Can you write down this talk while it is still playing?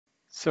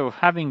So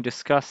having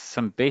discussed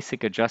some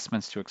basic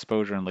adjustments to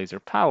exposure and laser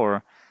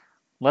power,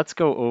 let's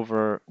go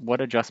over what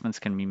adjustments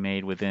can be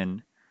made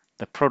within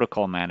the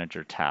Protocol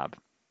Manager tab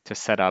to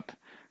set up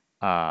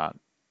uh,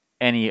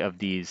 any of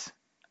these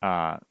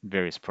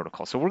various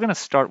protocols. So we're going to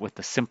start with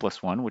the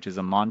simplest one, which is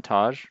a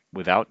montage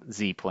without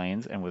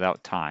Z-planes and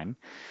without time.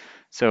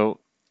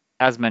 So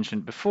as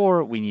mentioned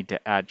before, we need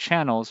to add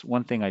channels.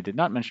 One thing I did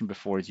not mention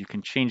before is you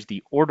can change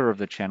the order of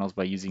the channels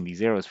by using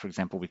these arrows. For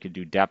example, we could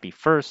do DAPI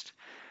first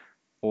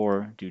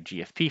or do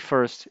GFP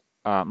first.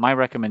 My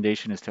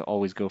recommendation is to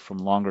always go from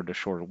longer to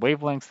shorter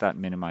wavelengths. That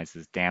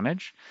minimizes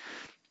damage.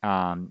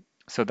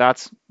 So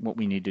that's what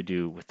we need to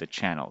do with the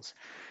channels.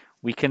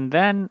 We can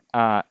then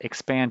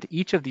expand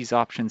each of these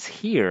options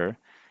here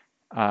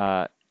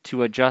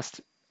to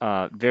adjust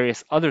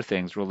various other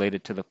things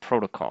related to the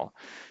protocol.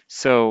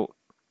 So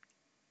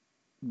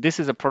this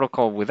is a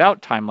protocol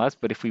without time lapse,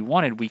 but if we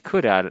wanted, we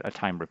could add a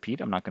time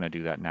repeat. I'm not going to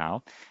do that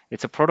now.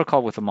 It's a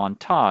protocol with a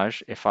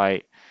montage. If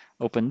I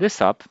open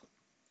this up,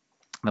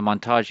 the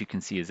montage you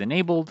can see is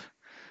enabled.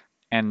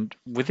 And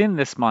within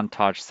this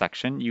montage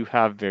section, you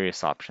have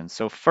various options.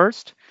 So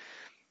first,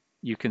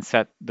 you can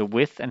set the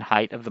width and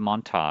height of the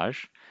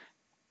montage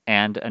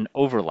and an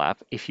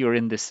overlap if you're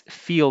in this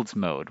fields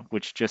mode,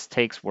 which just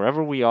takes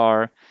wherever we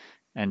are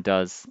and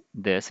does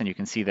this. And you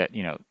can see that,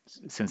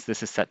 since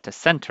this is set to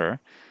center,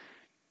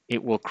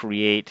 it will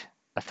create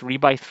a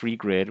 3x3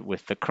 grid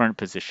with the current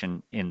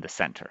position in the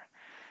center.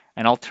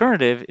 An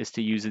alternative is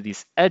to use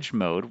this edge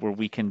mode where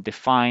we can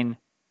define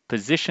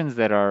positions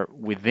that are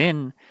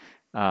within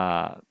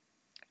uh,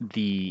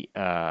 the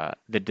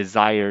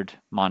desired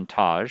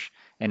montage,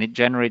 and it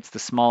generates the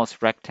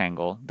smallest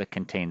rectangle that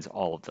contains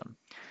all of them.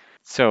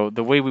 So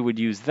the way we would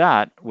use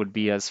that would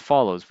be as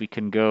follows. We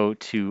can go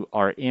to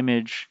our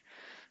image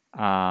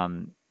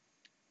where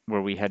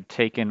we had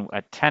taken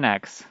at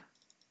 10x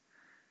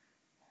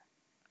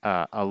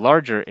a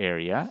larger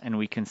area, and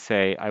we can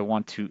say, I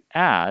want to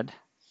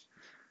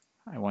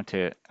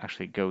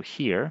actually go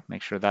here,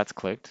 make sure that's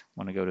clicked. I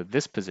want to go to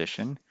this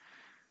position,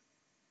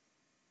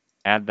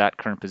 add that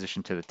current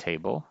position to the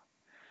table,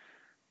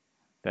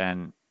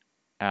 then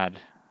add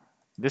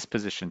this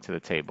position to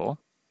the table,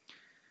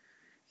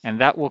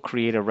 and that will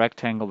create a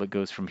rectangle that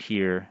goes from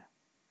here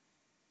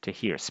to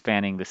here,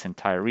 spanning this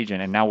entire region.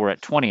 And now we're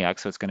at 20x,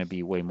 so it's going to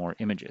be way more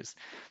images.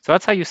 So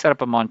that's how you set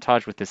up a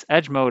montage with this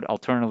edge mode.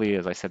 Alternatively,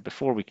 as I said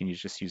before, we can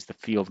just use the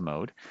field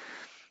mode.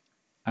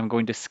 I'm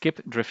going to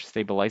skip drift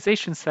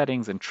stabilization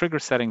settings and trigger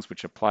settings,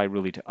 which apply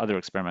really to other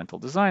experimental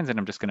designs, and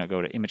I'm just going to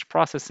go to image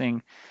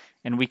processing,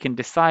 and we can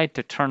decide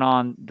to turn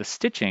on the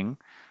stitching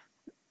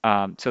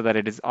so that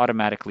it is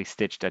automatically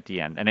stitched at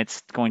the end. And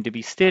it's going to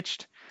be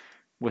stitched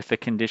with the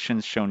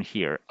conditions shown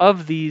here.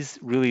 Of these,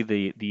 really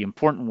the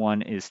important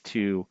one is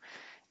to,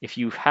 if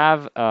you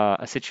have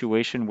a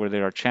situation where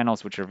there are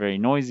channels which are very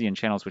noisy and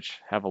channels which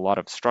have a lot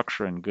of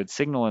structure and good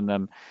signal in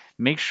them,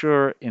 make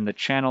sure in the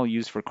channel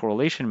used for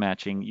correlation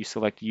matching, you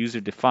select user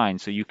defined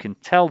so you can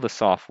tell the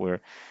software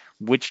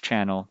which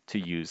channel to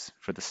use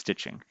for the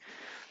stitching.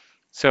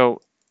 So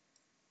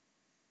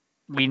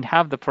we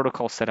have the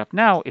protocol set up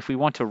now. If we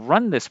want to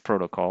run this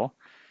protocol,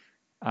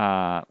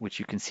 which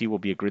you can see will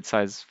be a grid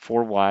size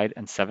 4 wide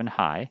and 7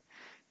 high,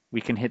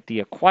 we can hit the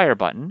acquire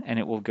button and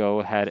it will go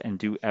ahead and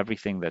do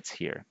everything that's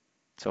here.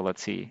 So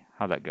let's see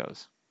how that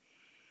goes.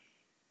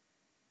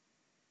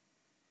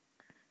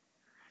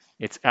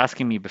 It's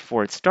asking me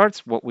before it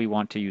starts what we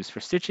want to use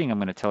for stitching. I'm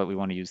going to tell it we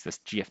want to use this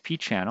GFP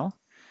channel.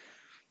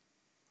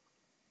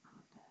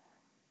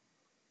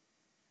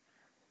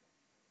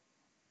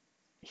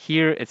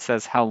 Here it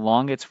says how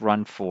long it's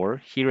run for.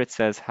 Here it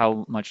says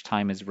how much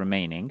time is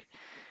remaining.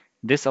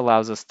 This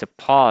allows us to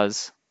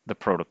pause the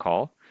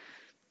protocol.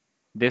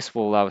 This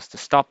will allow us to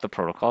stop the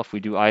protocol. If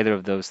we do either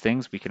of those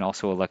things, we can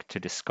also elect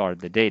to discard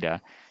the data.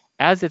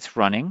 As it's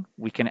running,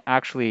 we can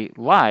actually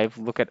live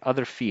look at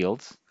other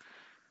fields.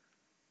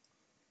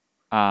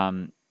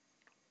 And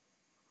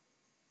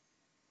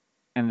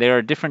there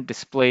are different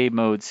display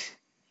modes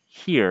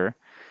here,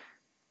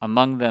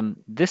 among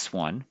them this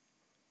one,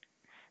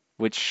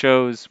 which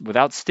shows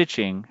without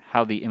stitching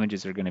how the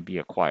images are going to be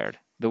acquired.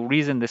 The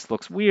reason this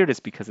looks weird is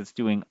because it's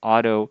doing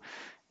auto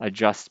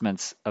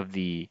adjustments of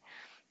the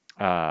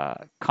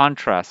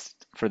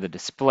contrast for the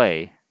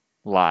display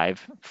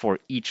live for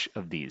each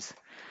of these.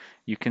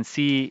 You can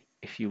see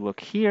if you look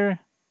here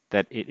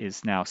that it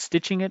is now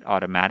stitching it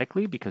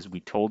automatically because we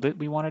told it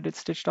we wanted it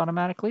stitched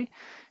automatically.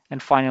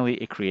 And finally,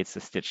 it creates the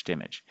stitched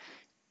image.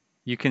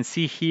 You can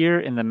see here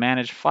in the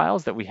managed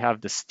files that we have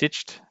the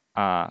stitched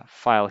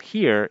file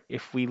here.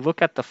 If we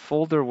look at the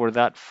folder where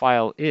that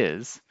file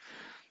is,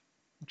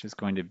 which is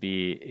going to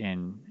be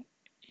in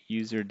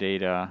user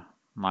data,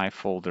 my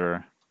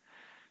folder,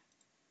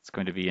 it's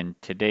going to be in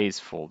today's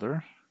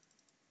folder.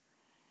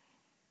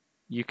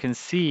 You can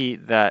see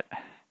that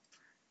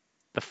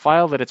the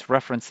file that it's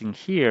referencing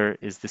here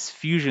is this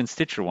Fusion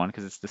Stitcher one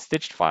because it's the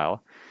stitched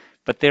file,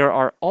 but there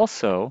are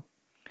also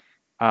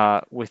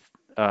with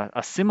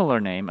a similar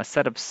name, a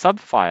set of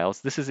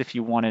subfiles. This is if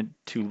you wanted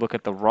to look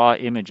at the raw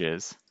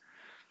images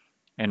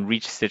and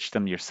re-stitch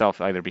them yourself,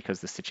 either because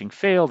the stitching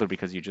failed or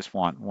because you just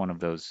want one of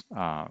those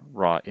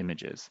raw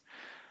images.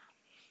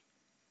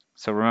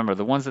 So remember,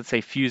 the ones that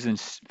say Fusion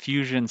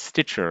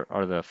Stitcher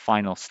are the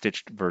final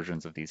stitched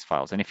versions of these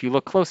files. And if you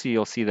look closely,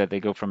 you'll see that they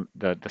go from,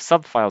 the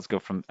subfiles go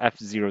from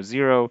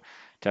F00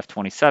 to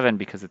F27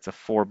 because it's a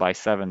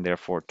 4x7,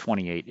 therefore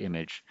 28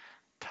 image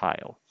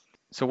tile.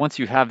 So once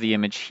you have the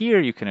image here,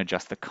 you can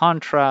adjust the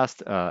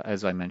contrast.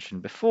 As I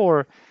mentioned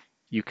before,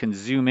 you can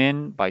zoom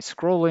in by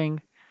scrolling.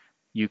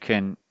 You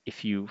can,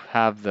 if you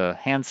have the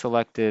hand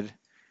selected,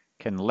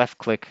 can left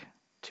click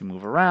to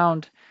move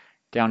around.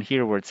 Down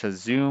here where it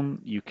says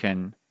zoom, you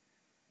can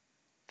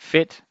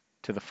fit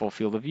to the full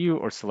field of view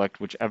or select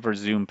whichever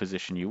zoom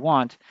position you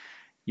want.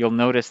 You'll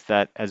notice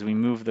that as we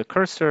move the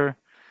cursor,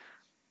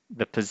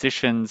 the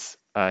positions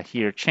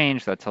here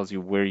change. That tells you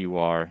where you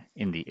are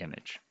in the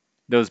image.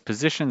 Those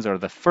positions are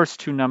the first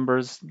two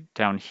numbers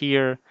down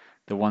here,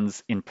 the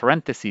ones in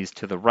parentheses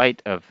to the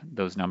right of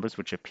those numbers,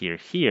 which appear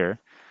here,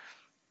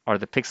 are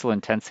the pixel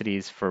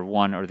intensities for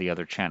one or the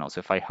other channel. So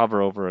if I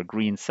hover over a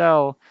green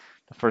cell,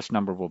 the first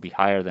number will be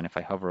higher than if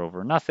I hover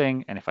over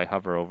nothing. And if I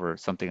hover over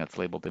something that's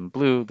labeled in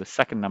blue, the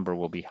second number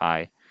will be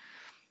high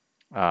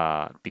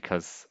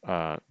because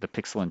the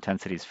pixel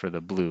intensities for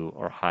the blue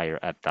are higher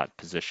at that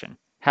position.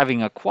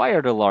 Having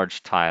acquired a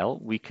large tile,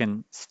 we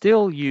can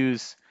still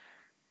use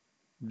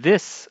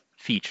this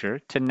feature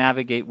to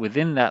navigate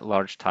within that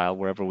large tile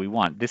wherever we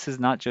want. This is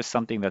not just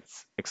something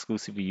that's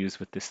exclusively used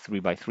with this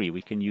 3x3.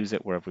 We can use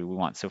it wherever we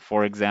want. So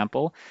for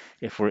example,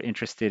 if we're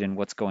interested in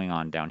what's going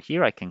on down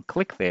here, I can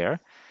click there.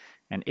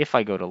 And if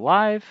I go to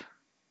live,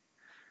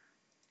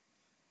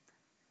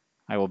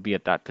 I will be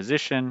at that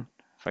position.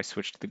 If I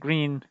switch to the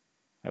green,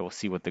 I will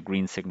see what the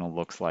green signal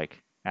looks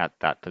like at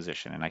that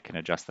position. And I can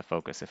adjust the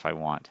focus if I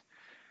want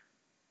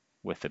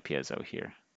with the piezo here.